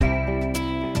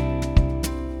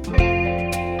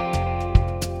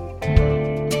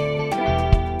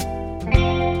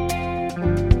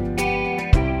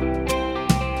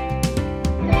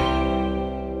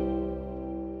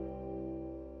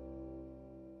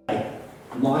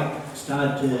Mike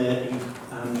spoke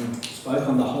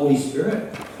on the Holy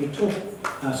Spirit. He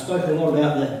spoke a lot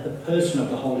about the person of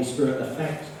the Holy Spirit, the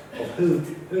fact of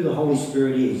who the Holy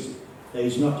Spirit is. That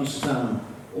he's not just some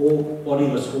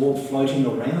bodiless orb floating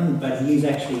around, but he is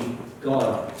actually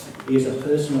God. He is a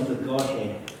person of the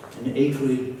Godhead, and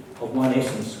equally of one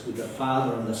essence with the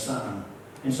Father and the Son.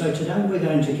 And so today we're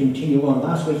going to continue on.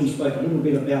 Last week he spoke a little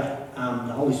bit about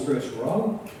the Holy Spirit's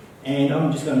role, and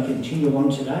I'm just going to continue on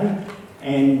today.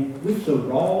 And with the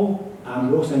role,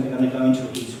 we're also going to go into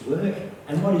his work,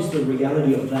 and what is the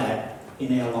reality of that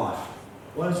in our life?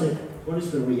 What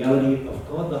is the reality of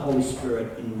God the Holy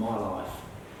Spirit in my life?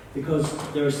 Because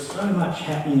there is so much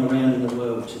happening around in the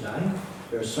world today.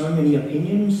 There are so many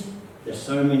opinions, there's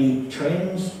so many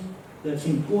trends, that it's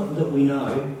important that we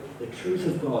know the truth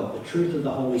of God, the truth of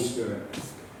the Holy Spirit.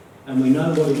 And we know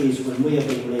what it is when we are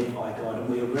being led by God and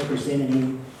we are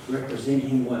representing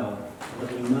Him well, and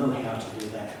that we know how to do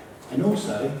that. And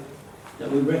also that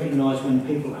we recognise when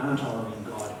people aren't honouring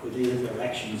God with either their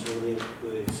actions or their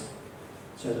words,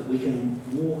 so that we can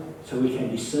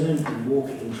discern and walk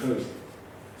in truth.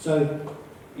 So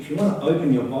if you want to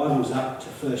open your Bibles up to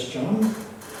 1 John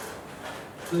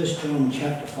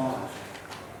chapter 5.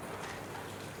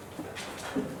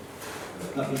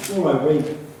 But before I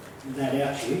read that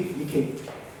out to you, you keep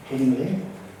heading there.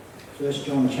 1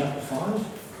 John chapter 5.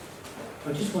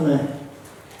 I just want to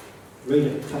read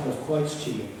a couple of quotes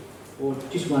to you, or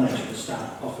just one actually to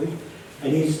start off with.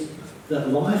 It is that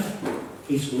life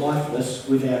is lifeless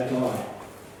without God.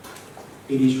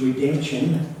 It is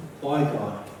redemption by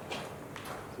God,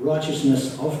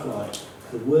 righteousness of God,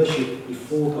 the worship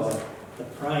before God, the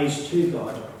praise to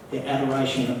God, the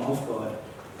adoration of God.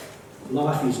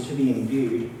 Life is to be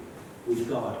imbued with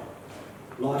God.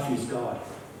 Life is God.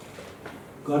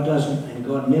 God doesn't, and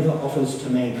God never offers to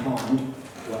mankind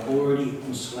what already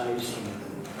enslaves him,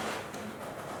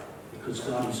 because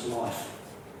God is life.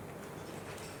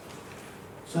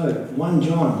 So, 1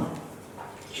 John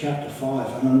chapter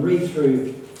 5, I'm going to read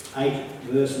through 8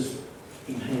 verses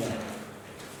in here.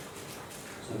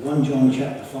 So 1 John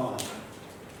chapter 5.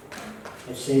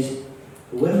 It says,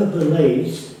 whoever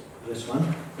believes, verse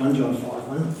 1 John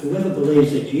 5:1, whoever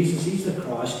believes that Jesus is the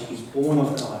Christ is born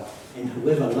of God, and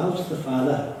whoever loves the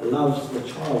Father loves the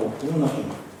child born of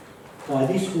him. By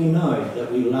this we know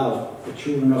that we love the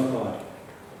children of God,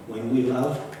 when we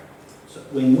love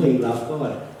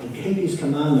God and keep his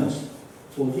commandments.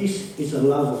 For this is the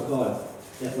love of God,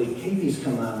 that we keep his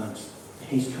commandments, and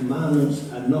his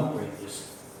commandments are not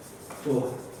grievous. For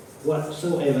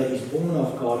whatsoever is born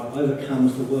of God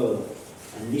overcomes the world.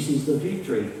 And this is the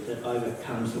victory that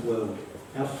overcomes the world,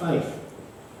 our faith.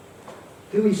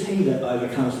 Who is he that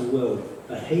overcomes the world,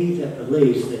 but he that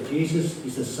believes that Jesus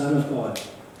is the Son of God?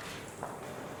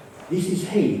 This is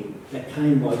he that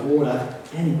came by water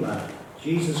and blood,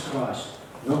 Jesus Christ,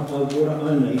 not by water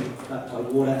only, but by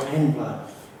water and blood.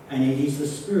 And it is the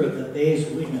Spirit that bears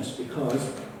witness,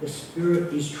 because the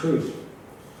Spirit is truth.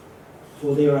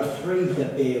 For there are three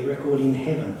that bear record in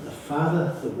heaven, the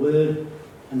Father, the Word,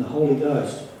 and the Holy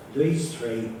Ghost. These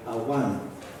three are one.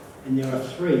 And there are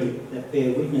three that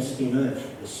bear witness in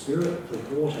earth, the Spirit, the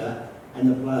water, and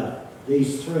the blood.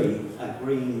 These three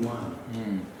agree in one.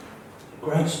 A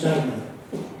great statement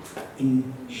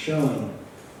in showing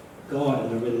God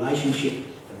and the relationship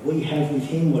that we have with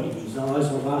him, what he desires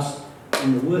of us,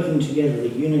 and the working together, the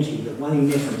unity, the one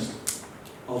in essence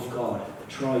of God, the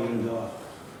triune God.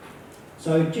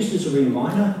 So just as a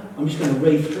reminder, I'm just going to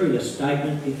read through the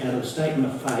statement, out of the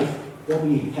statement of faith, what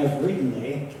we have written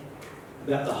there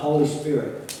about the Holy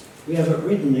Spirit. We have it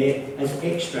written there as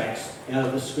extracts out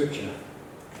of the scripture.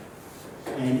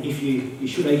 And if you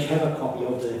should each have a copy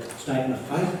of the statement of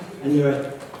faith, and there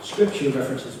are scripture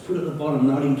references put at the bottom,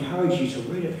 and I'd encourage you to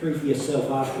read it through for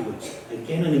yourself afterwards,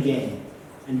 again and again,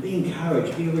 and be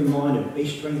encouraged, be reminded, be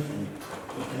strengthened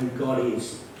of who God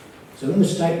is. So in the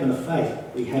statement of faith,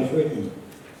 we have written,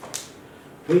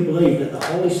 we believe that the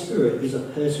Holy Spirit is a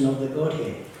person of the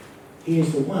Godhead. He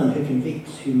is the one who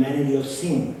convicts humanity of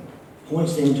sin,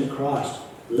 points them to Christ,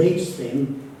 leads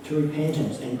them to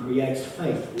repentance, and creates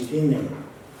faith within them.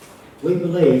 We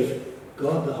believe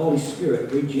God the Holy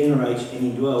Spirit regenerates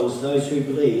and indwells those who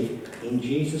believe in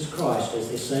Jesus Christ as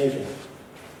their Saviour.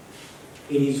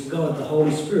 It is God the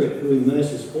Holy Spirit who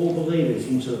immerses all believers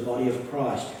into the body of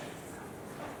Christ.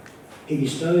 He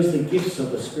bestows the gifts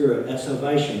of the Spirit at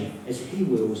salvation as he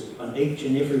wills on each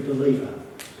and every believer.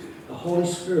 The Holy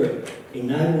Spirit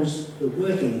enables the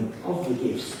working of the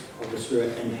gifts of the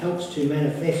Spirit and helps to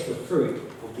manifest the fruit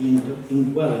of the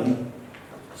indwelling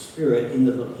Spirit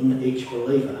in each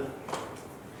believer.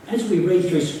 As we read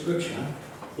through Scripture,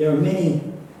 There are many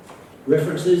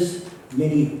references,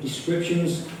 many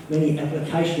descriptions, many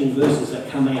applicational verses that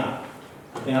come out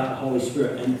about the Holy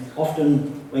Spirit. And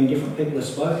often when different people have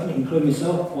spoken, including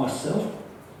myself,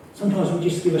 sometimes we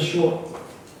just give a short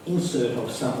insert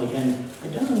of something and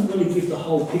it doesn't really give the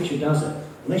whole picture, does it?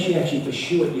 Unless you actually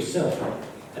pursue it yourself.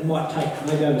 It might take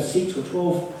maybe over 6 or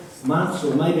 12 months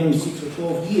or maybe even 6 or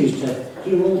 12 years to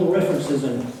hear all the references,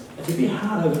 and it's a bit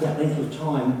hard over that length of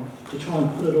time to try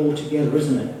and put it all together,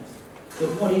 isn't it? But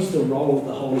what is the role of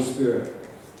the Holy Spirit?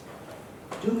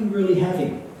 Do we really have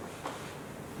him?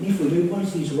 And if we do, what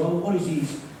is his role? What is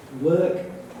his work?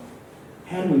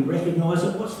 How do we recognise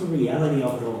it? What's the reality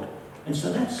of it all? And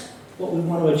so that's what we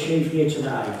want to achieve here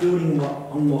today, building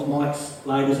on what Mike's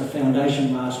laid as a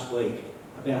foundation last week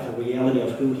about the reality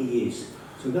of who he is.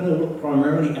 So we're going to look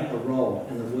primarily at the role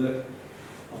and the work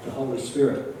of the Holy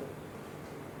Spirit.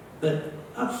 But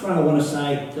up front I want to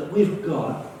say that we've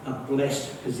got a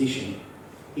blessed position.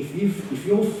 If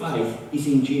your faith is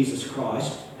in Jesus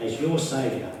Christ as your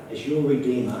Saviour, as your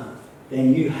Redeemer,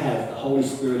 then you have the Holy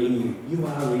Spirit in you. You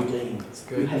are redeemed.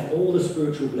 You have all the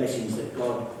spiritual blessings that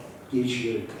God gives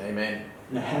you. Amen.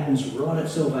 And it happens right at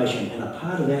salvation. And a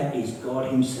part of that is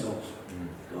God himself.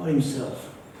 God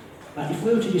himself. But if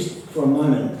we were to just, for a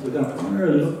moment, we're going to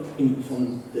primarily look in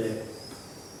from the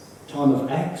time of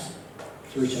Acts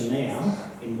through to now,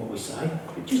 in what we say,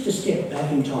 but just to step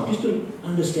back in time, just to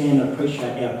understand and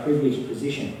appreciate our privileged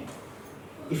position.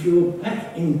 If you were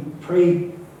back in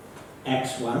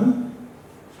pre-Acts 1,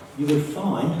 you would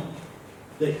find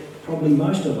that probably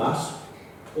most of us,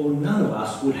 or none of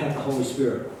us, would have the Holy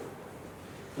Spirit.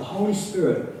 The Holy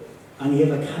Spirit only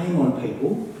ever came on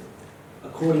people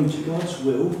according to God's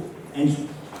will and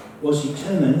was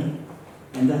determined,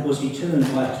 and that was determined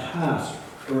by a task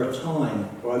or a time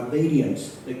or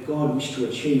obedience that God wished to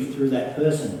achieve through that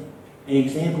person. An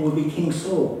example would be King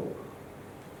Saul.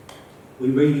 We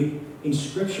read in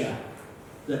Scripture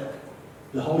that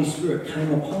the Holy Spirit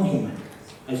came upon him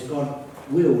as God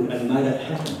willed and made it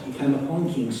happen. He came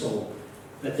upon King Saul.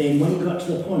 But then when he got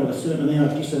to the point of a certain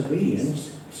amount of disobedience,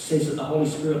 it says that the Holy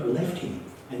Spirit left him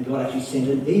and God actually sent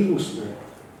an evil spirit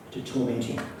to torment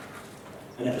him.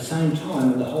 And at the same time,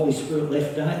 when the Holy Spirit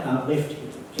left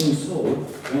King Saul,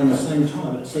 around the same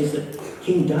time, it says that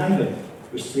King David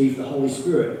received the Holy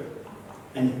Spirit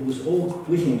and it was all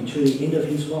with him to the end of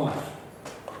his life.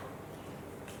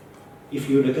 If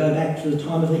you were to go back to the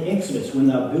time of the Exodus, when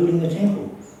they were building the temple,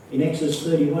 in Exodus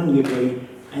 31 you read,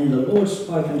 "And the Lord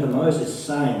spoke unto Moses,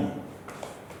 saying,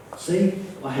 See,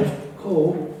 I have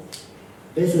called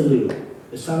Bezalel,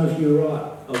 the son of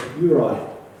Uri,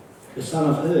 the son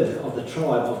of Hur, of the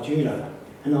tribe of Judah,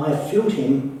 and I have filled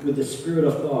him with the Spirit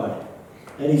of God,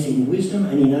 that is in wisdom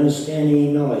and in understanding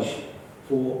and knowledge,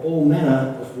 for all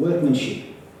manner of workmanship.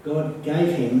 God gave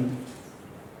him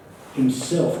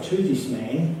himself to this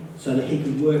man so that he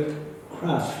could work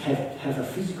crafts, have a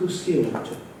physical skill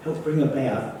to help bring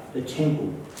about the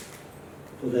temple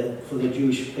for the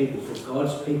Jewish people, for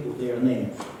God's people there and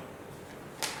then.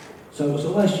 So it was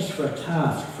always just for a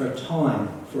task, for a time,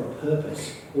 for a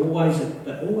purpose, but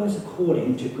always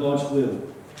according to God's will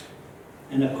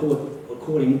and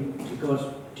according to God's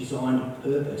designed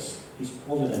purpose, his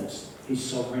providence, his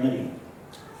sovereignty.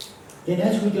 Then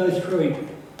as we go through,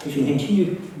 if you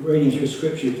continue reading through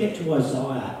Scripture, you get to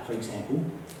Isaiah, for example,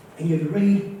 and you'd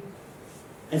read,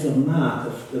 as a mark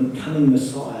of the coming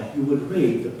Messiah, you would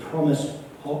read the promised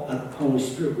Holy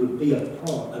Spirit would be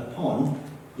upon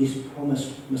this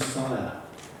promised Messiah,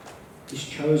 this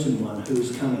chosen one who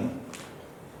is coming.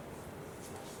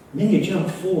 And then you jump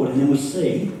forward and then we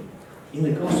see in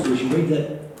the Gospels, you read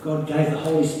that God gave the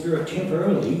Holy Spirit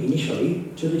temporarily,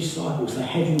 initially, to the disciples. They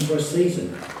had him for a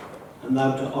season and they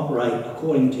were to operate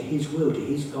according to his will, to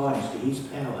his guidance, to his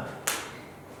power.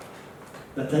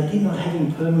 But they did not have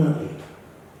him permanently.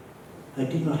 They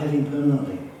did not have him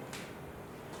permanently.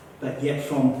 But yet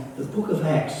from the book of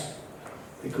Acts,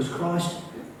 because Christ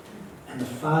and the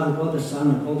Father, God the Son,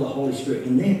 and God the Holy Spirit,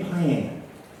 in their plan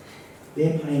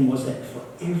was that for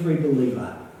every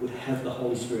believer would have the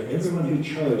Holy Spirit. Everyone who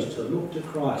chose to look to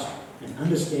Christ and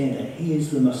understand that he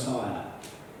is the Messiah,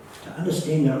 to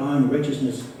understand their own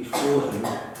righteousness before him,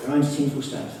 their own sinful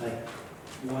state, say,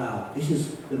 wow, this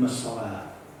is the Messiah.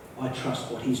 I trust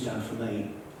what he's done for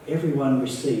me. Everyone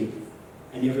received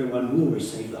and everyone will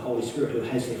receive the Holy Spirit who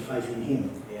has their faith in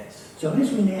him. Yes. So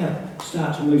as we now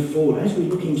start to move forward, as we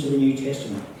look into the New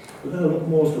Testament, we're going to look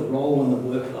more at the role and the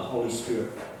work of the Holy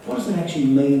Spirit. What does it actually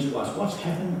mean to us? What's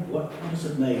happened? What does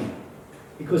it mean?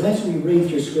 Because as we read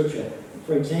through Scripture,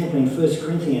 for example, in 1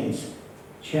 Corinthians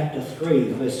chapter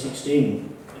 3, verse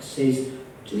 16, it says,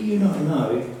 do you not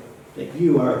know that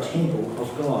you are a temple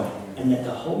of God and that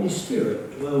the Holy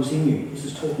Spirit dwells in you. This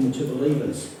is talking to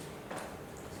believers.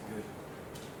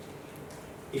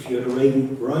 If you were to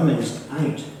read Romans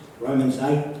 8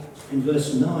 and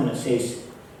verse 9, it says,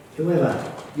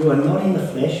 "However, you are not in the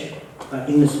flesh, but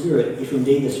in the Spirit, if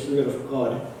indeed the Spirit of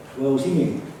God dwells in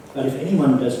you. But if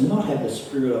anyone does not have the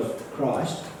Spirit of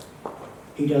Christ,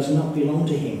 he does not belong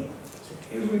to him."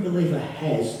 So every believer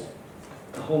has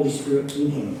the Holy Spirit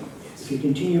in him. If you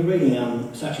continue reading,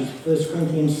 such as 1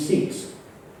 Corinthians 6,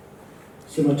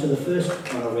 similar to the first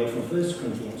one I read from 1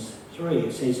 Corinthians 3,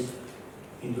 it says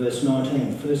in verse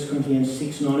 19, 1 Corinthians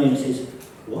 6:19, it says,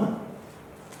 "What?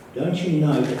 Don't you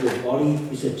know that your body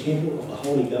is a temple of the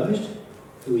Holy Ghost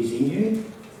who is in you,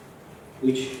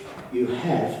 which you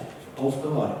have of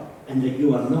God, and that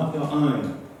you are not your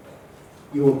own?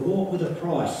 You were bought with a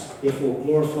price, therefore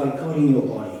glorify God in your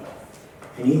body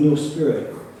and in your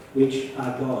spirit, which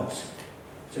are God's."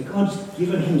 So God's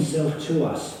given himself to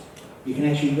us. You can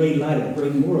actually read later,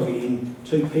 read more of it in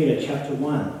 2 Peter chapter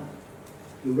 1.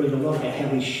 You'll read a lot about how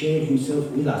he shared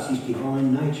himself with us, his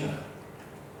divine nature.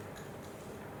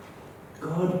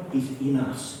 God is in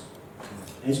us.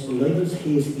 As believers,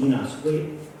 he is in us.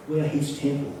 We are his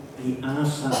temple. And he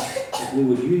asks us that we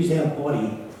would use our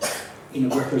body in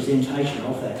a representation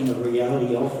of that, in a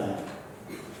reality of that.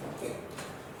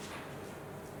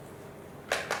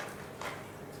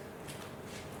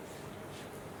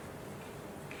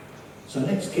 So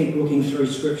let's keep looking through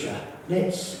Scripture.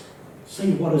 Let's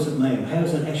see, what does it mean? How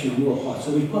does it actually more apply?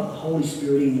 So we've got the Holy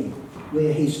Spirit in him.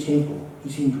 We're his temple.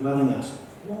 He's indwelling us.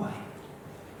 Why?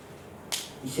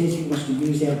 He says he wants to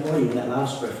use our body in that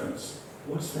last reference.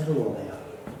 What's that all about?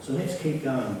 So let's keep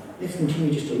going. Let's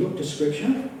continue just to look to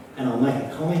Scripture, and I'll make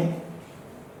a comment,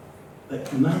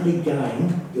 but mainly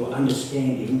gain your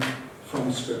understanding from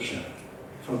Scripture,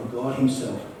 from God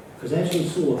himself. Because as we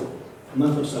saw a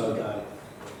month or so ago,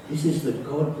 this is the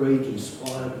God-breathed,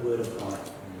 inspired Word of God.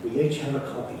 We each have a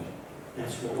copy.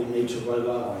 That's what we need to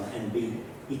rely on and be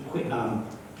equipped,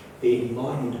 be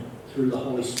enlightened through the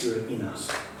Holy Spirit in us.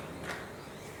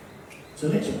 So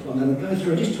I'm going to go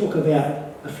through and just talk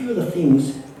about a few of the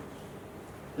things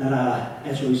that are,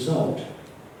 as a result,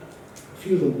 a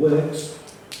few of the works,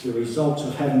 the results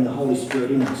of having the Holy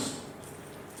Spirit in us.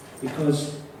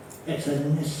 Because it's a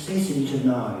necessity to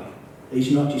know.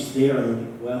 He's not just there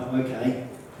and, well, okay,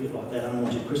 a bit like that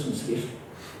unwanted Christmas gift,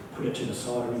 put it to the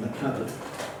side or in the cupboard.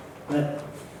 But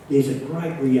there's a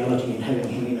great reality in having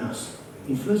him in us.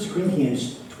 In 1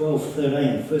 Corinthians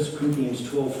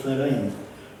 12:13,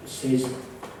 it says,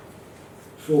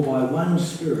 "For by one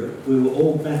Spirit we were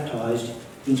all baptized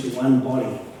into one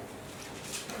body."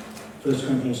 1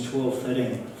 Corinthians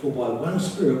 12:13, "For by one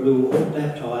Spirit we were all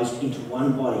baptized into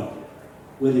one body,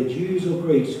 whether Jews or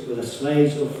Greeks, whether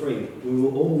slaves or free, we were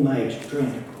all made to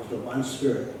drink of the one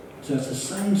Spirit." So it's the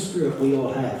same Spirit we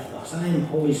all have, the same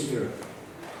Holy Spirit.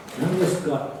 None of us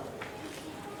got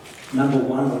number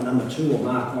 1 or number 2 or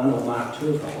Mark 1 or Mark 2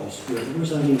 of the Holy Spirit. There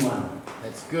is only one.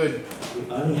 That's good.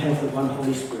 We only have the one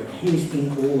Holy Spirit. He is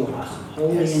in all of us,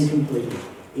 wholly and completely.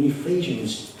 In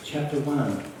Ephesians chapter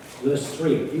 1, verse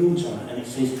 3, it builds on it, and it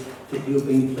says that you've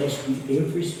been blessed with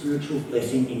every spiritual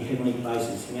blessing in heavenly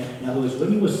places. In other words,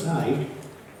 when you were saved,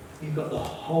 you got the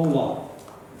whole lot.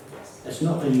 It's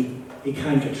not that he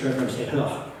came to Trevor and said,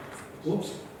 "Oh,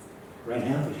 whoops,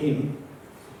 ran out with him.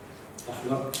 I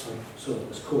forgot, I sort of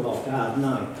was caught off guard."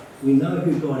 No, we know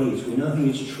who God is. We know he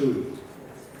is true.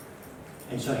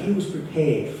 And so he was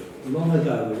prepared long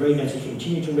ago. We read, as you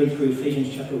continue to read through Ephesians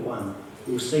chapter 1,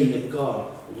 you'll see that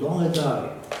God, long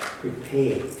ago,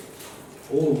 prepared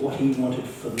all of what he wanted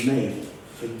for me,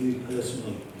 for you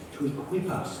personally, to equip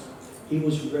us. He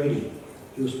was ready.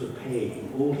 He was prepared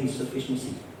in all his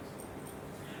sufficiency.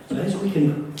 So as we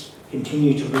can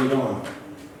continue to read on,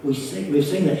 we've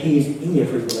seen that he is in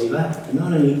every believer, and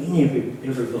not only in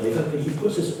every believer, but he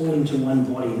puts us all into one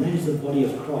body, and that is the body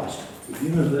of Christ, the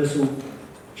universal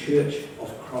church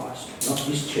of Christ. Not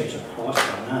this church of Christ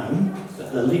by name,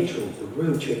 but the literal, the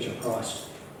real church of Christ.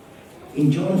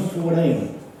 In John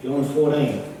 14,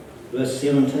 verse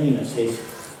 17, it says,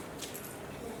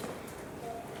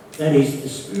 "That is the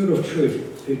Spirit of truth,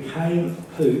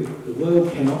 who the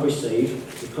world cannot receive,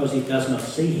 because it does not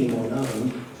see him or know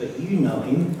him, but you know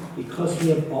him, because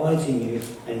he abides in you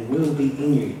and will be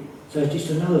in you." So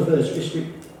just another verse, just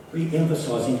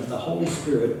re-emphasising that the Holy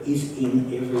Spirit is in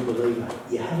every believer.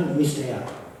 You haven't missed out.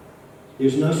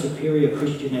 There's no superior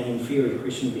Christian and inferior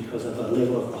Christian because of a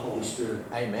level of the Holy Spirit.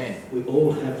 Amen. We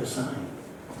all have the same.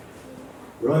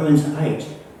 Romans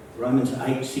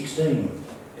 8:16,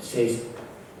 it says,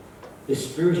 "The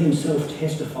Spirit himself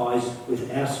testifies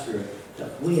with our spirit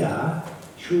that we are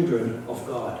children of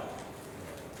God.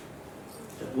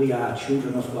 That we are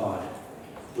children of God.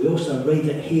 We also read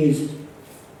that he is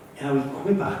our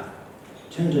equipper.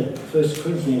 Turn to 1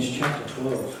 Corinthians chapter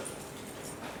 12.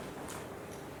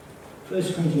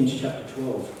 1 Corinthians chapter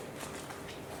 12.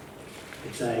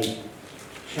 It's a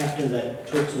chapter that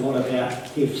talks a lot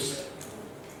about gifts.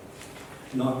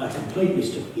 Not a complete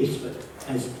list of gifts, but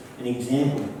as an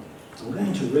example. I'm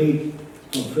going to read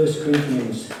from 1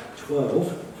 Corinthians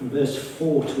 12, from verse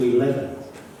 4 to 11.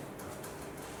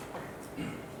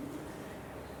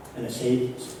 And it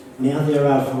says, "Now there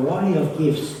are a variety of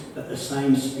gifts, but the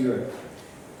same Spirit.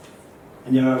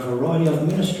 And there are a variety of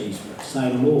ministries, but the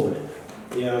same Lord.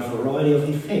 There are a variety of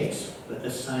effects, but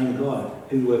the same God,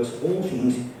 who works all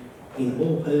things in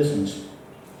all persons.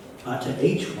 But to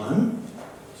each one,"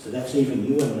 so that's even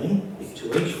you and me,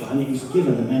 "to each one is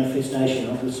given the manifestation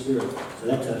of the Spirit." So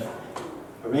that's a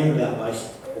roundabout base,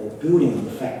 or building on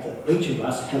the fact that each of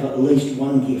us have at least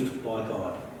one gift by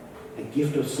God, a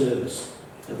gift of service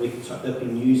that we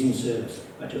can use in service.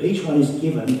 But to each one is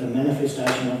given the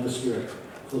manifestation of the Spirit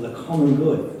for the common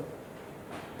good.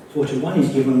 For to one is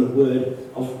given the word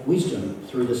of wisdom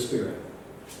through the Spirit,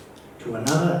 to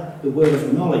another the word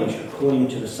of knowledge according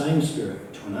to the same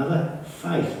Spirit, to another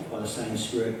faith by the same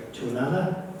Spirit, to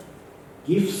another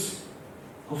gifts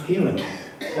of healing.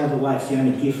 By the way, it's the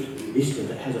only gift listed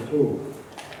that has a plural.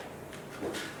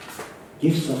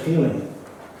 Gifts of healing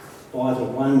by the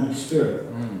one Spirit.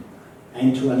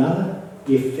 And to another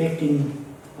the effecting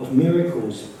of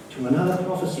miracles, to another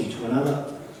prophecy, to another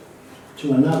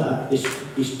this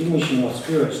distinguishing of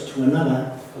spirits, to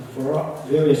another of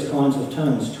various kinds of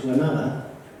tongues, to another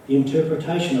the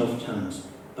interpretation of tongues.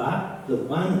 But the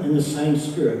one and the same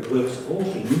Spirit works all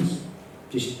things,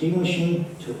 distributing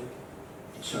to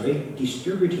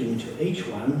each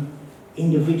one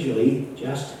individually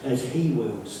just as he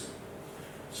wills.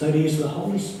 So it is the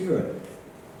Holy Spirit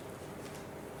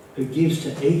who gives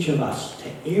to each of us, to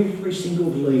every single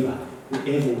believer,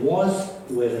 whoever was,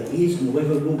 whoever is, and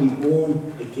whoever will be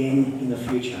born again in the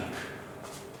future.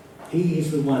 He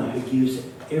is the one who gives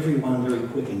everyone their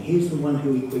equipping. He is the one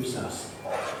who equips us.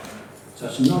 So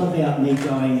it's not about me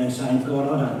going and saying, "God,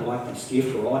 I don't like this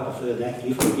gift," or "I prefer that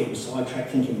gift," or getting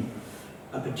sidetracked thinking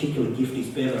a particular gift is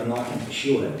better and I can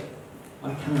pursue it.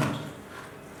 I can't.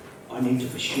 I need to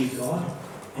pursue God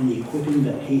and the equipping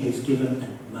that he has given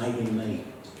and made in me.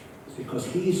 Because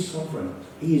he is sovereign,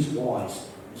 he is wise.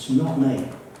 It's not me.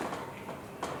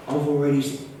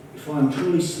 If I'm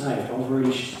truly saved, I've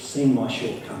already seen my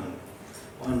shortcoming.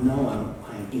 I know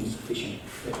I am insufficient,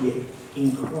 but yet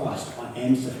in Christ I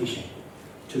am sufficient.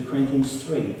 2 Corinthians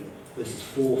 3, verses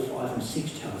 4, 5 and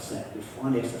 6 tell us that. We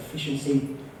find our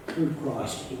sufficiency through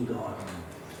Christ in God.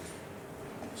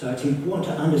 So it's important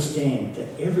to understand that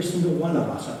every single one of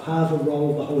us, a part of the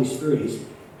role of the Holy Spirit is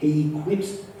he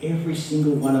equips every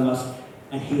single one of us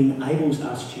and he enables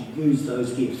us to use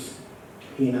those gifts.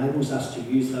 He enables us to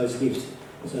use those gifts.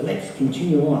 So let's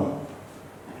continue on.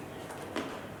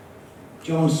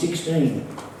 John 16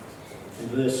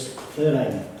 and verse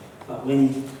 13.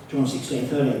 John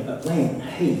 16:13, "But when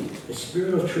he, the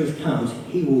Spirit of truth, comes,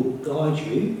 he will guide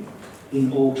you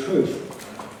in all truth.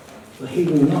 For he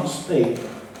will not speak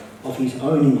of his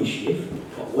own initiative,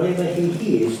 but whatever he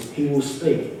hears, he will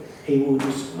speak. He will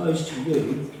disclose to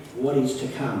you what is to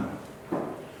come."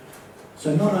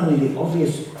 So not only the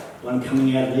obvious one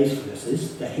coming out of these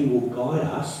verses, that he will guide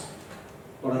us,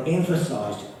 but I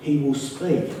emphasised, he will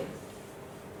speak.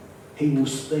 He will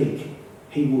speak.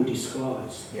 He will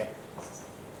disclose. Yep.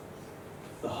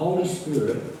 The Holy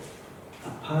Spirit, a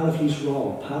part of his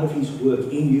role, part of his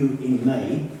work in you, in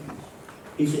me,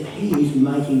 is that he is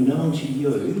making known to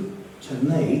you, to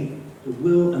me, the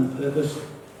will and purpose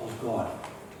of God.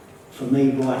 For me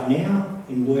right now,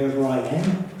 in wherever I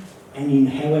am, and in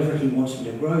however he wants me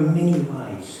to grow, in many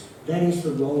ways. That is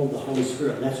the role of the Holy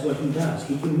Spirit. That's what he does.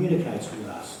 He communicates with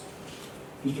us.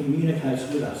 He communicates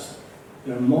with us.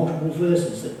 There are multiple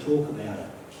verses that talk about it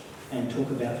and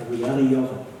talk about the reality of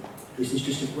it. This is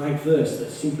just a great verse that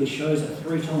simply shows it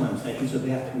 3 times that he's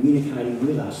about communicating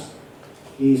with us.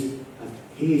 He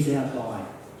is our guide,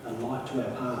 a light to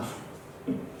our path.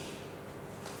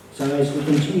 So as we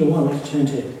continue on, let's turn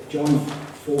to John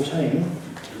 14,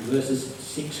 verses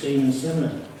 16 and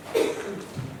 17.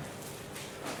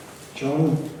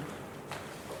 John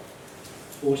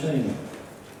 14.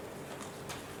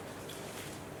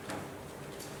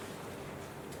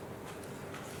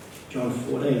 John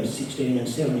 14, 16 and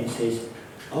 17 says,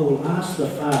 "I will ask the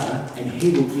Father, and he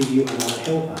will give you another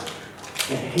helper,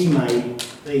 that he may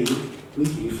be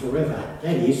with you forever.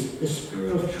 That is the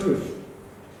Spirit of truth.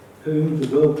 whom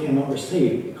the world cannot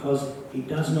receive, because he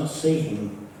does not see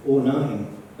him or know him.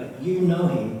 But you know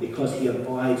him, because he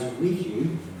abides with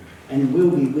you and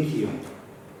will be with you.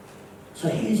 So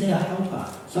here's our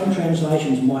helper. Some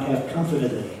translations might have comforter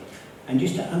there. And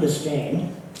just to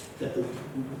understand that the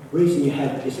reason you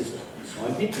have, this is a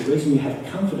side bit, the reason you have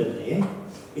comforter there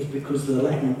is because of the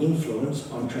Latin influence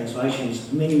on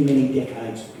translations many, many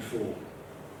decades before.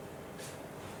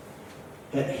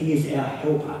 That he is our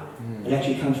helper. It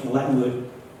actually comes from the Latin word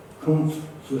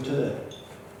comforter.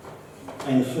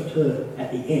 And the flateur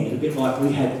at the end is a bit like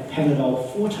we had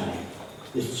Panadol Forte,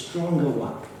 the stronger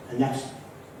one. And that's,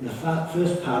 in the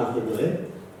first part of the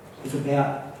word, is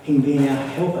about him being our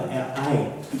helper, our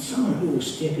aid. And someone who will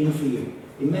step in for you.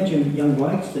 Imagine, young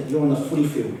blokes, that you're on the footy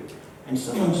field and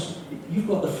you've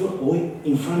got the football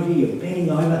in front of you, you're bending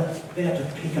over, about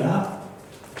to pick it up.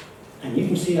 And you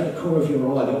can see out the corner of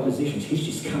your eye the opposition's, he's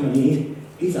just coming in,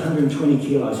 he's 120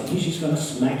 kilos, and he's just going to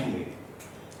smack you.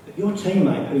 But your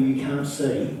teammate, who you can't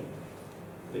see,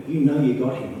 but you know you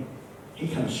got him, he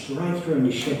comes straight through and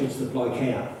he shepherds the bloke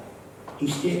out. He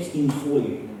steps in for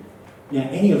you. Now,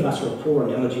 any of us are a poor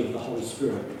analogy of the Holy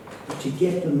Spirit, but to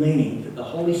get the meaning that the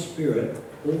Holy Spirit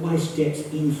always steps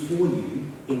in for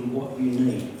you in what you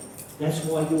need. That's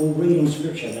why you'll read in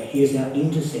Scripture that he is our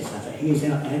intercessor, that he is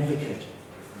our advocate,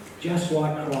 just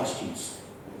like Christ is.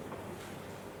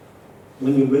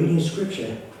 When you read in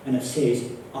Scripture and it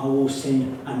says, I will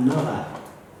send another,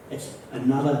 it's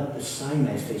another the same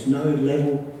as. There's no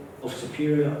level of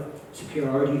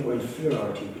superiority or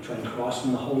inferiority between Christ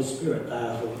and the Holy Spirit. They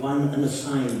are the one and the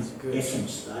same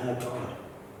essence. They are God.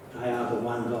 They are the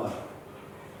one God.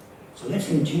 So let's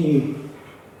continue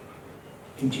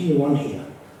on here.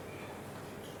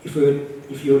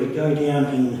 If you were to go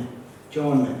down in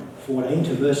John 14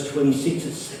 to verse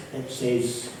 26, it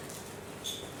says,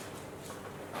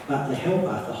 but the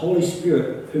Helper, the Holy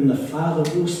Spirit, whom the Father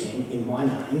will send in my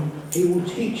name, he will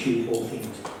teach you all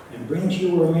things and bring to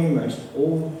your remembrance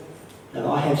all that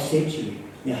I have said to you.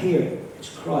 Now here, it's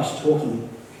Christ talking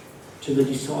to the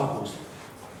disciples,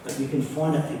 but you can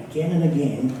find it again and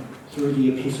again through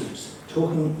the epistles,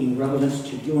 talking in relevance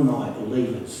to you and I,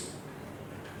 believers,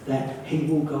 that he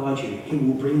will guide you, he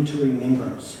will bring to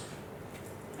remembrance.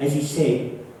 As he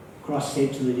said, Christ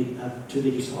said to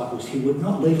the disciples, he would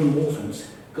not leave them orphans.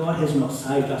 God has not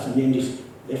saved us and then just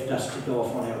left us to go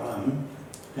off on our own.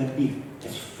 That'd be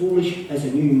as foolish as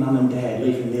a new mum and dad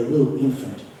leaving their little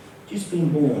infant, just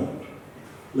been born,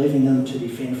 leaving them to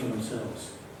defend for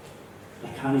themselves.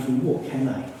 They can't even walk, can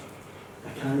they?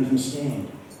 They can't even stand.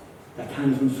 They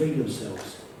can't even feed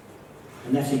themselves.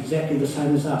 And that's exactly the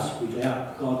same as us,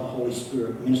 without God the Holy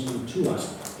Spirit ministering to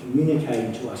us,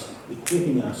 communicating to us,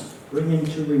 equipping us, bringing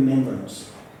to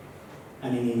remembrance,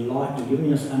 and in enlightening,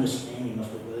 giving us understanding of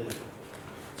the Word.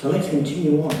 So let's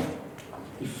continue on.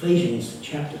 Ephesians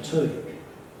chapter 2.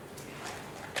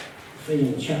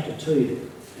 Ephesians chapter 2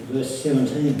 and verse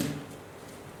 17.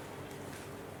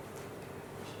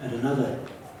 And another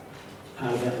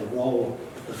part about the role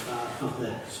of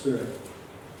the Spirit.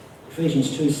 Ephesians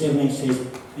 2:17 says,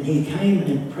 and he came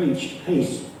and preached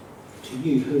peace to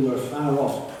you who were far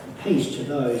off, and peace to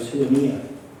those who are near.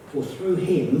 For through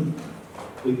him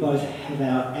we both have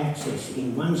our access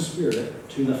in one Spirit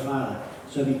to the Father.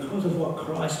 So because of what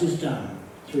Christ has done,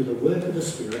 through the work of the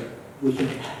Spirit,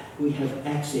 we have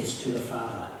access to the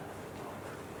Father.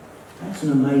 That's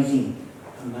an amazing,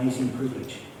 amazing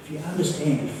privilege. If you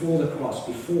understand, before the cross,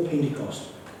 before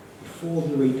Pentecost, before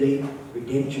the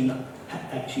redemption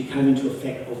actually came into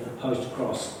effect of the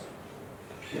post-cross,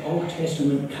 the Old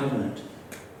Testament covenant,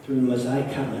 through the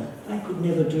Mosaic covenant, they could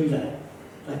never do that.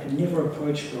 They could never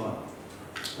approach God.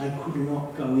 They could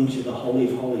not go into the Holy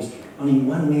of Holies. Only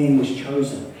one man was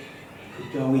chosen,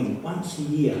 could go in once a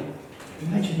year.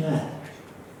 Imagine that.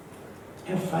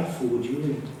 How faithful would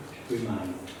you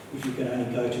remain if you could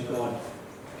only go to God,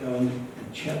 go in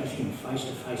and chat with him face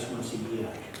to face once a year?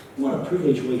 What a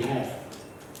privilege we have.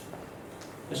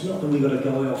 It's not that we've got to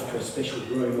go off to a special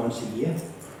room once a year,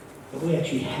 but we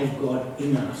actually have God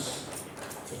in us.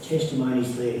 The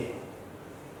testimony's there.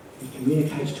 He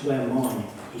communicates to our mind.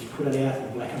 He's put it out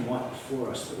in black and white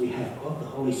before us that we have God the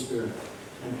Holy Spirit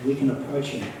and we can approach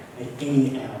him at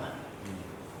any hour.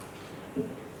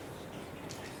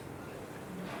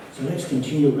 So let's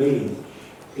continue reading.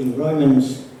 In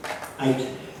Romans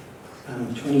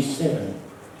 8:27,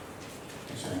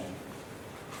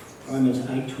 Romans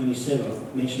 8:27,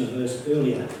 I mentioned a verse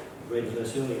earlier, I read a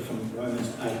verse earlier from Romans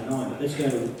 8:9, but let's go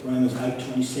to Romans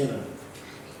 8:27.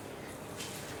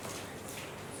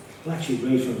 I'll actually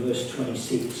read from verse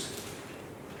 26.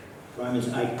 Romans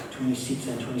 8:26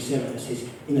 and 27, it says,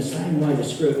 in the same way the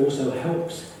Spirit also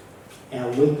helps our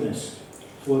weakness,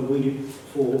 for we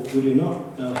do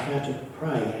not know how to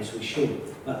pray as we should,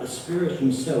 but the Spirit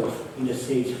himself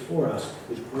intercedes for us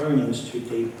with groanings too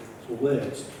deep for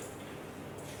words.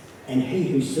 And he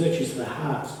who searches the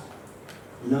hearts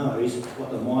knows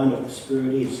what the mind of the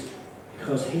Spirit is,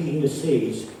 because he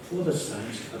intercedes for the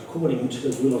saints according to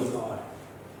the will of God.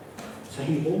 So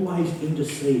he always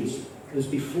intercedes. As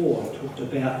before, I talked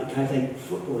about the Catholic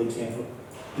football example.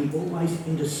 He always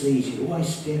intercedes. He always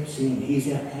steps in. He is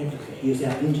our advocate. He is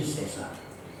our intercessor.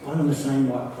 One and the same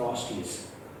like Christ is.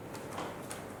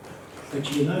 But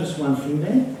you notice one thing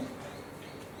there?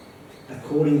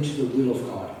 According to the will of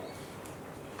God.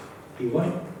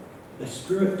 The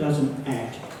Spirit doesn't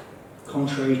act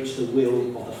contrary to the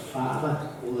will of the Father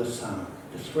or the Son.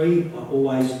 The three are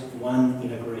always one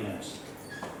in agreement.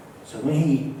 So when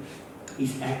he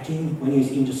is acting, when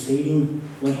he's interceding,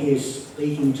 when he is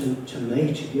speaking to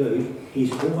me, to you,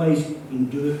 he's always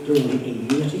doing it in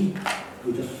unity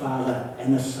with the Father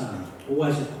and the Son,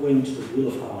 always according to the will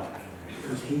of God,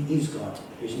 because he is God.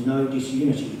 There's no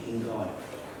disunity in God.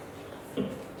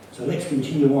 So let's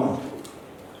continue on.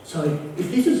 So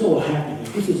if this is all happening,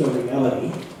 if this is a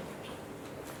reality,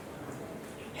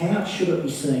 how should it be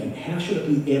seen? How should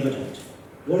it be evident?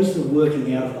 What is the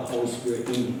working out of the Holy Spirit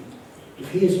in me?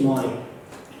 If he is my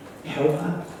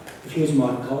helper, if he is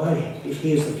my guide, if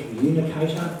he is the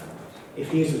communicator,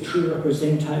 if he is the true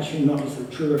representation, not just the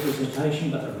true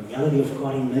representation, but the reality of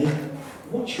God in me,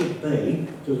 what should be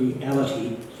the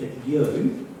reality that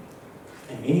you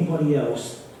and anybody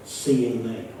else see in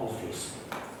me of this?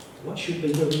 What should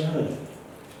be the reality?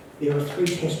 There are three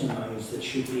testimonies that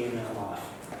should be in our life.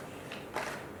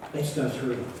 Let's go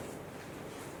through them.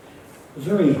 A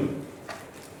very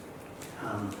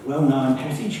well-known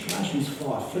passage, Galatians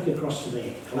 5. Flick across to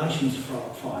there. Galatians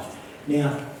 5.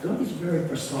 Now, God is very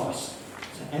precise.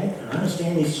 So, and I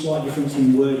understand there's a slight difference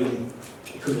in wording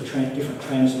because of different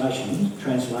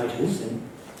translators,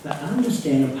 but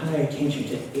understand and pay attention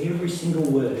to every single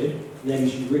word that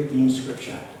is written in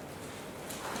Scripture.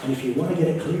 And if you want to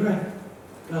get it clearer,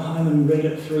 go home and read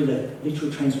it through the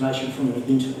literal translation from the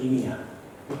interlinear.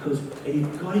 Because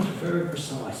God is very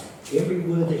precise. Every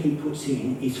word that he puts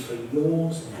in is for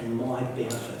yours and my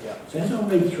benefit. Yeah. So as I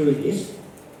read through this,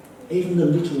 even the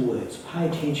little words, pay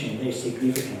attention, they're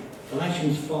significant.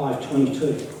 Galatians 5:22,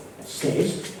 it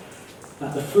says,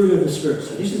 but the fruit of the Spirit.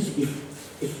 So this is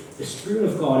if the Spirit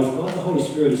of God, if God the Holy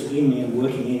Spirit is in me and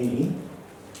working in me,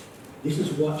 this is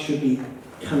what should be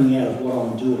coming out of what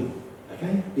I'm doing.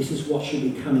 Okay? This is what should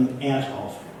be coming out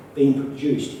of being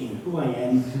produced in who I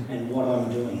am and what I'm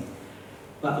doing.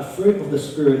 But the fruit of the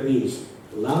Spirit is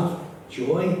love,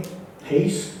 joy,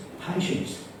 peace,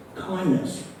 patience,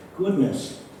 kindness,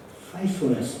 goodness,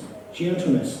 faithfulness,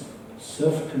 gentleness,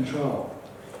 self-control.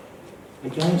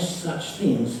 Against such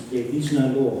things there is no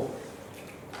law.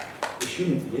 There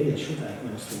shouldn't be, should they,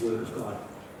 when it's the work of God.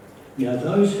 Now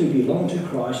those who belong to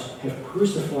Christ have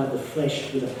crucified the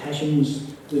flesh with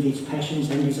its passions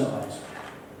and desires.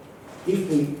 If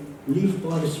we live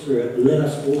by the Spirit, let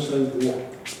us also walk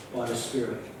by the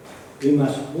Spirit. We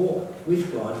must walk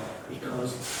with God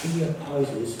because he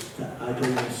opposes the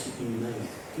ugliness in me.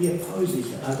 He opposes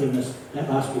the ugliness. That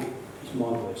last bit is my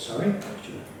word, sorry. I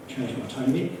should have changed my tone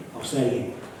a bit. I'll say it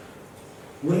again.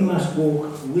 We must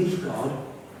walk with God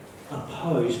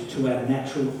opposed to our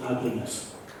natural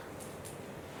ugliness.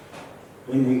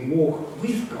 When we walk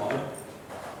with God,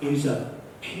 it is a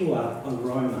pure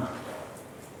aroma.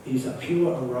 It is a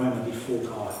pure aroma before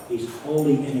God. It is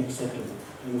holy and acceptable.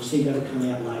 And we'll see that will come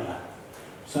out later.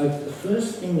 So the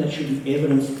first thing that should be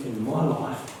evidenced in my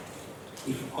life,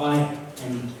 if I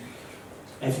am,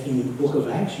 as in the book of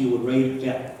Acts, you would read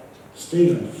about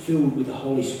Stephen filled with the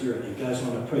Holy Spirit and goes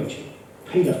on to preach.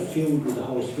 Peter filled with the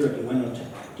Holy Spirit and went on to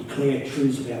declare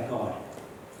truths about God.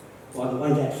 By the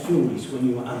way, that filled is when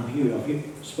you were imbued.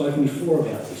 I've spoken before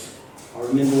about this. I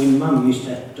remember when Mum used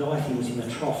to dye things in the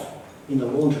trough in the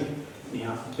laundry.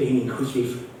 Now, being an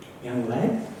inquisitive young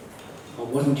lad, I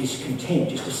wasn't just content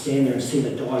just to stand there and see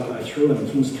the dye go through and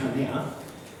things come out.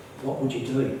 What would you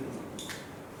do?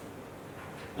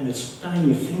 And it'd stain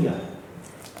your finger.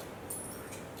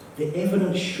 The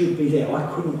evidence should be there. I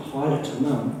couldn't hide it to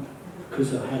Mum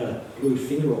because I had a blue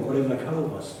finger or whatever the colour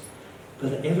was. But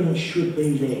the evidence should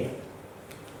be there.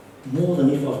 More than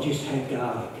if I've just had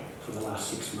garlic for the last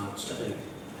 6 months to eat.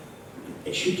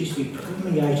 It should just be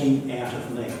permeating out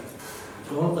of me.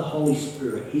 God the Holy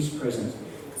Spirit, his presence,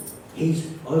 his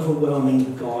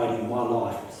overwhelming guide in my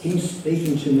life, him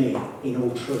speaking to me in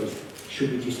all truth,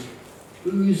 should be just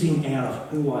oozing out of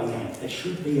who I am. It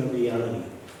should be a reality.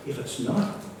 If it's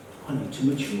not, I need to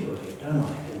mature a bit, don't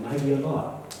I? Or maybe a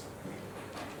lot.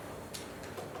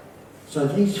 So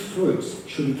these fruits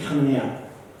should be coming out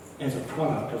as a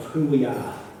product of who we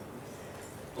are,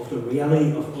 of the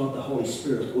reality of God the Holy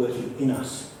Spirit working in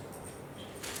us.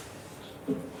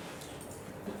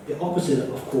 The opposite,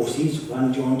 of course, is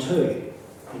 1 John 2.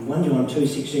 In 1 John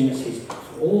 2:16 it says,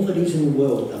 "For all that is in the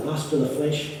world, the lust of the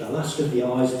flesh, the lust of the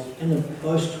eyes, and the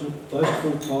boastful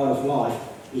pride of life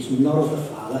is not of the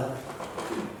Father,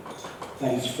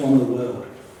 but is from the world."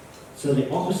 So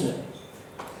the opposite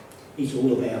is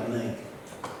all about me.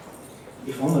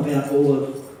 If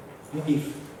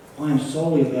I am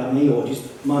solely about me, or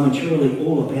just momentarily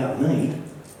all about me,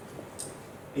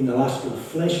 in the lust of the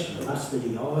flesh, the lust of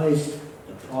the eyes,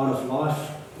 the pride of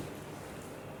life,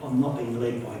 I'm not being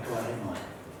led by God, am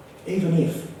I? Even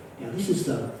if, now this is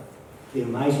the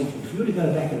amazing thing, if you were to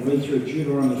go back and read through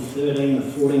Deuteronomy 13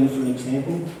 and 14 for an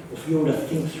example, or if you were to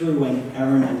think through when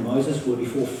Aaron and Moses were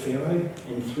before Pharaoh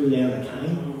and threw down the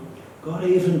cane, God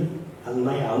even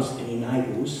allows and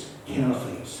enables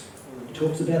counterfeits. He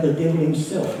talks about the devil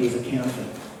himself, he is a counterfeit.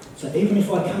 So even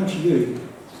if I come to you,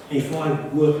 and if I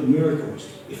work miracles,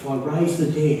 if I raise the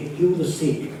dead, heal the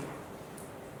sick,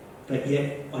 but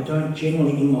yet I don't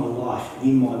generally in my life and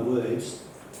in my words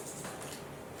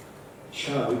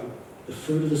show the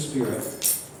fruit of the Spirit,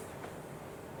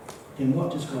 then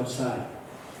what does God say?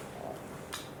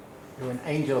 You're an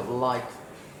angel of light.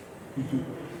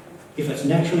 If it's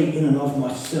naturally in and of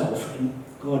myself and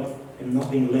God and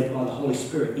not being led by the Holy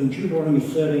Spirit, in Deuteronomy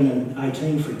 13 and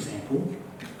 18, for example,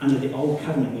 under the Old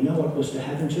Covenant, you know what was to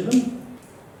happen to them?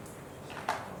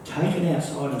 Taken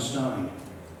outside and stoned.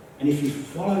 And if you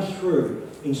follow through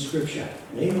in Scripture,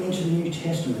 and even into the New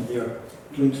Testament, there are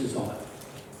glimpses of it.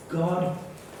 God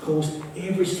calls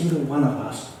every single one of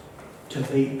us to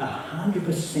be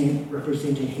 100%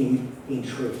 representing Him in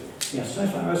truth. Now, so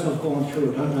far as I've gone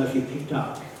through, I don't know if you picked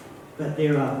up, but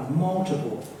there are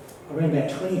multiple, around about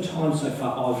 20 times so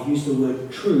far, I've used the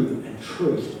word true and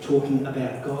truth, talking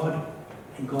about God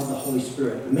and God the Holy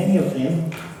Spirit. Many of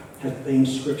them have been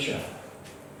Scripture,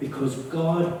 because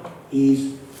God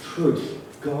is truth.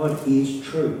 God is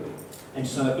true. And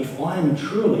so if I am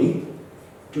truly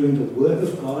doing the work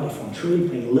of God, if I'm truly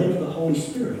being led of the Holy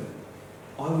Spirit,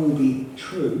 I will be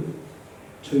true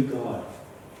to God.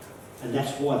 And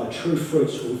that's why the true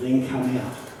fruits will then come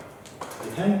out.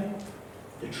 Okay?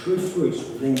 The true fruits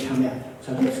will then come out.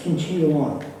 So let's continue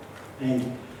on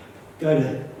and go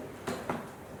to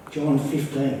John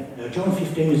 15. Now, John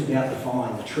 15 is about the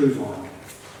vine, the true vine.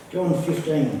 John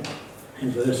 15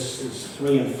 and verses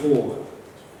 3 and 4.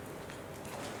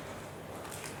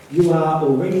 You are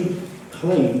already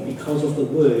clean because of the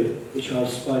word which I have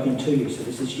spoken to you. So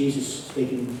this is Jesus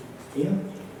speaking here.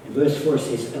 In verse 4 it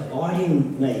says, Abide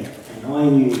in me and I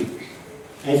in you.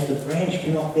 As the branch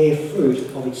cannot bear fruit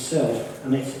of itself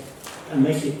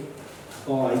unless it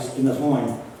abides in the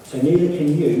vine, so neither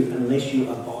can you unless you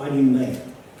abide in me.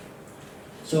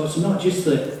 So it's not just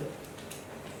that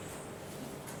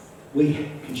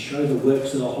we can show the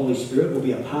works of the Holy Spirit, or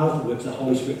be a part of the works of the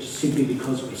Holy Spirit simply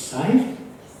because we're saved,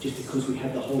 just because we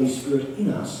have the Holy Spirit in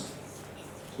us.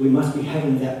 We must be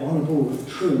having that honourable,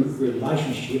 true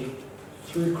relationship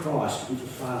through Christ with the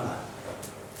Father.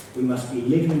 We must be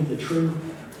living the true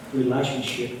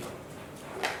relationship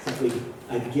that we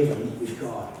are given with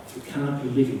God. We can't be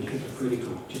living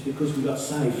hypocritical. Just because we got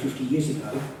saved 50 years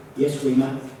ago, yes,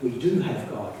 we do have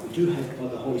God. We do have by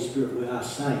the Holy Spirit, we are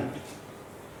saved.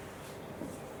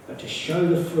 But to show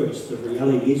the fruits, the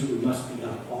reality is we must be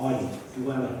abiding,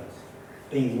 dwelling,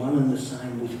 being one and the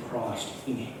same with Christ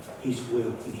in His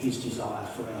will, in His desire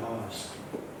for our lives.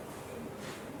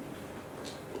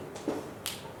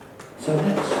 So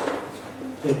that's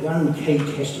the one key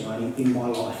testimony in my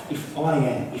life.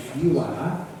 If you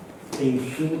are being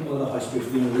filled by the Holy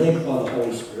Spirit, being led by the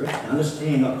Holy Spirit,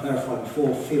 understand, I clarified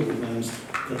before, filled means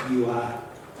that you are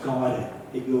guided,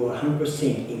 that you're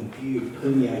 100% imbued,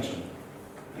 permeating.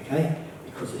 Okay?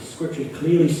 Because the Scripture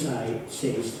clearly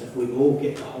says that we all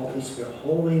get the Holy Spirit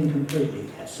wholly and completely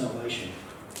at salvation.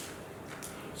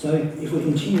 So if we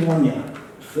continue on now,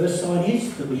 the first sign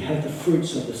is that we have the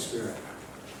fruits of the Spirit,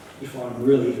 if I'm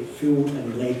really filled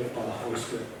and led by the Holy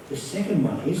Spirit. The second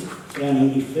one is found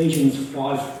in Ephesians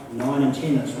 5, 9 and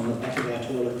 10. That's on the back of our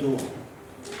toilet door.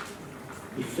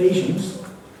 Ephesians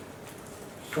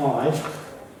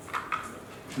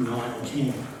 5, 9 and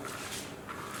 10.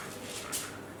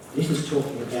 This is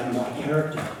talking about my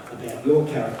character, about your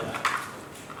character.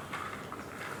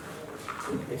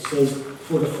 It says,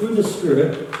 For the fruit of the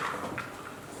Spirit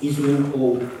is in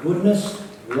all goodness,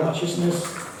 righteousness,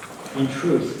 and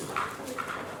truth.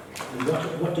 And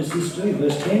what does this do?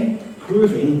 Verse 10,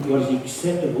 proving what is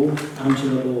acceptable unto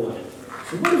the Lord.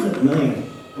 So what does it mean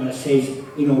when it says,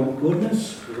 in all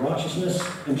goodness, righteousness,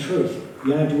 and truth?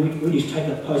 You know, do we just take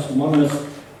a postmodernist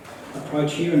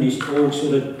approach here and just all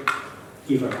sort of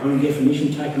give our own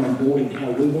definition, taken on board in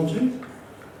how we want to?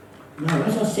 No,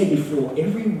 as I said before,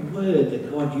 every word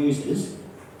that God uses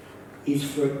is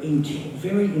for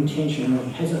very intentional.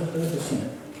 He has a purpose in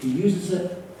it. He uses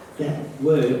that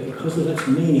word because of its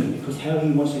meaning, because how he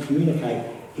wants to communicate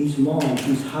his mind,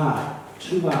 his heart,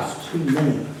 to us, to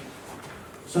me.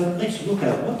 So let's look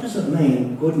at it. What does it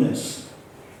mean, goodness?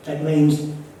 That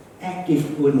means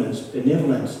active goodness,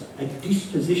 benevolence, a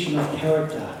disposition of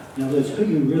character. In other words, who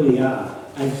you really are,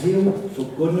 a zeal for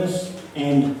goodness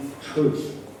and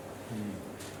truth.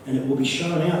 And it will be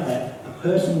shown out that a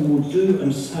person will do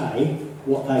and say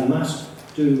what they must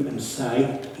do and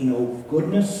say in all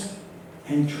goodness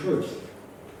and truth.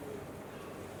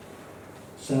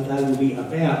 So they will be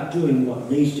about doing what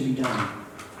needs to be done,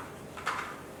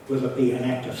 whether it be an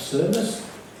act of service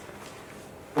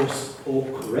or